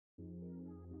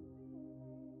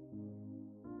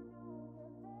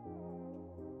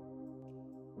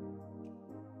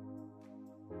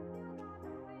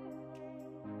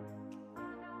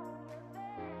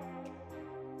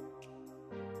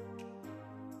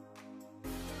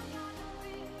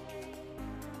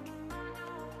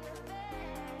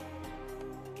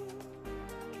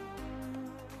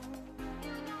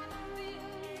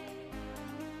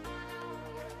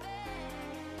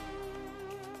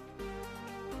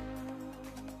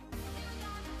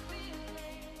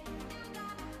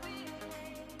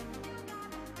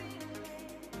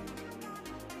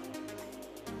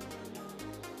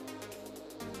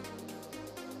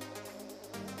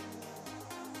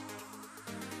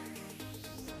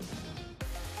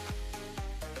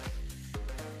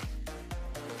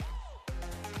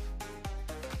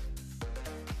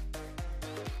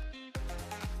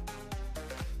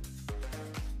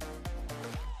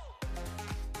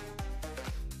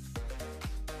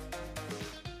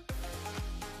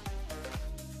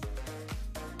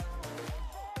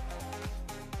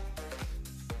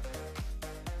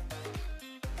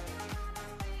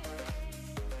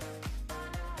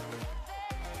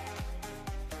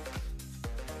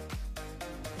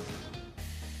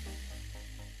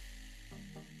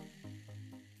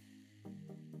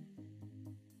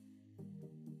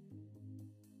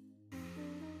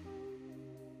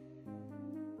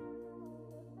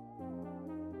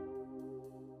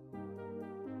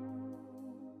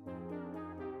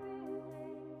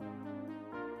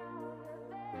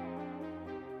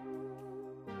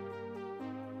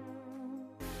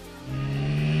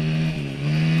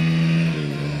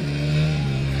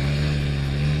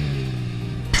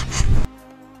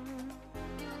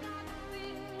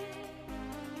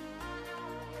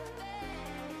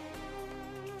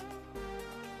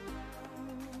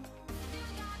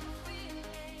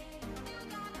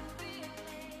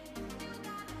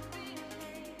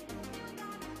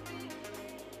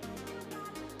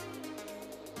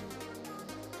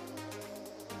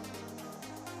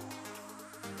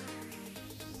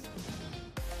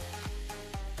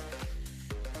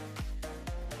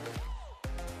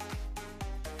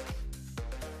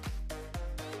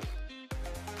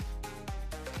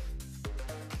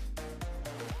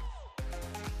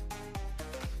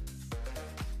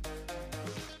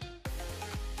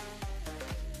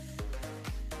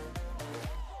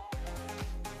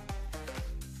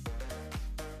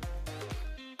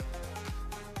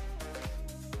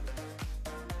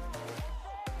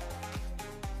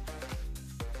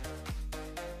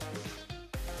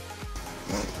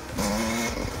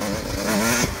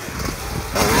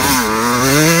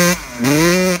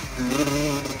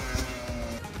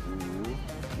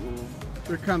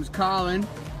comes Colin.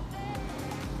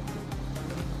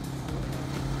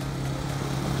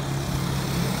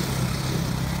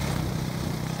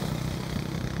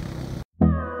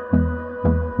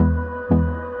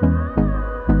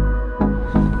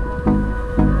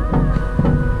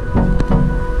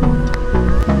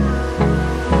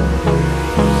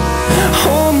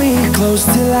 Hold me close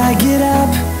till I get up.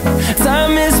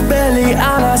 Time is barely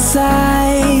on our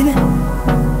side.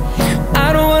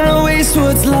 I don't wanna waste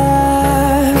what's left.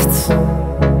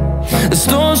 The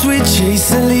storms we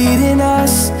chase are leading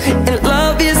us, and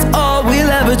love is all we'll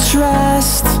ever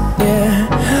trust. Yeah,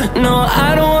 no,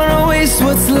 I don't wanna waste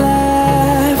what's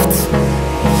left.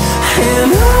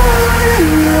 And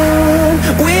on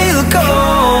we'll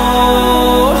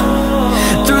go,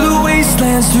 through the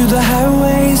wastelands, through the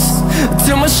highways,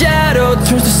 till my shadow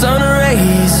turns to sun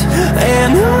rays.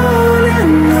 And on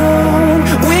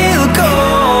we'll go,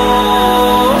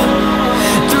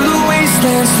 through the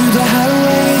wastelands, through the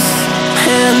highways,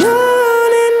 and on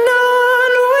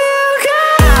we'll go.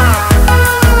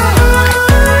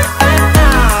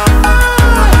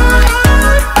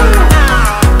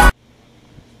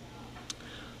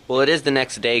 Well, it is the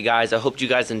next day, guys. I hope you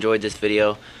guys enjoyed this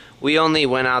video. We only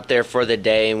went out there for the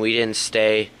day and we didn't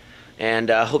stay.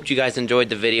 And I hope you guys enjoyed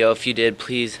the video. If you did,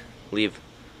 please leave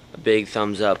a big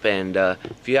thumbs up. And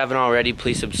if you haven't already,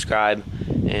 please subscribe.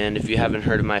 And if you haven't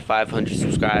heard of my 500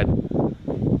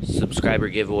 subscriber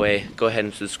giveaway, go ahead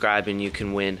and subscribe and you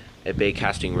can win a big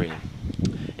casting ring.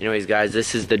 Anyways, guys,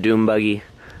 this is the Doom Buggy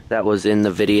that was in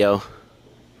the video.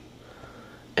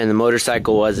 And the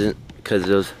motorcycle wasn't, because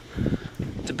it's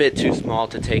a bit too small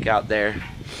to take out there.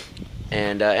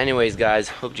 And anyways, guys,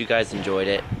 hope you guys enjoyed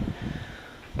it.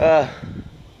 I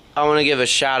want to give a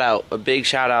big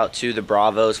shout out to the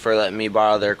Bravos for letting me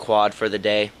borrow their quad for the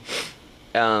day,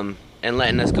 and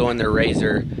letting us go in their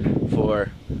RZR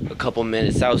for a couple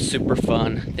minutes. That was super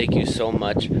fun. Thank you so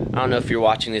much. I don't know if you're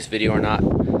watching this video or not.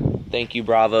 Thank you,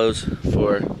 Bravos,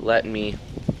 for letting me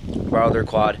borrow their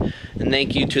quad, and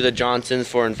thank you to the Johnsons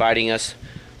for inviting us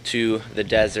to the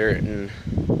desert and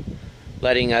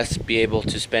letting us be able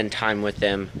to spend time with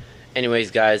them. Anyways,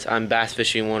 guys, I'm Bass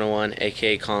Fishing 101,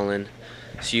 aka Colin.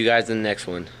 See you guys in the next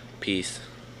one. Peace.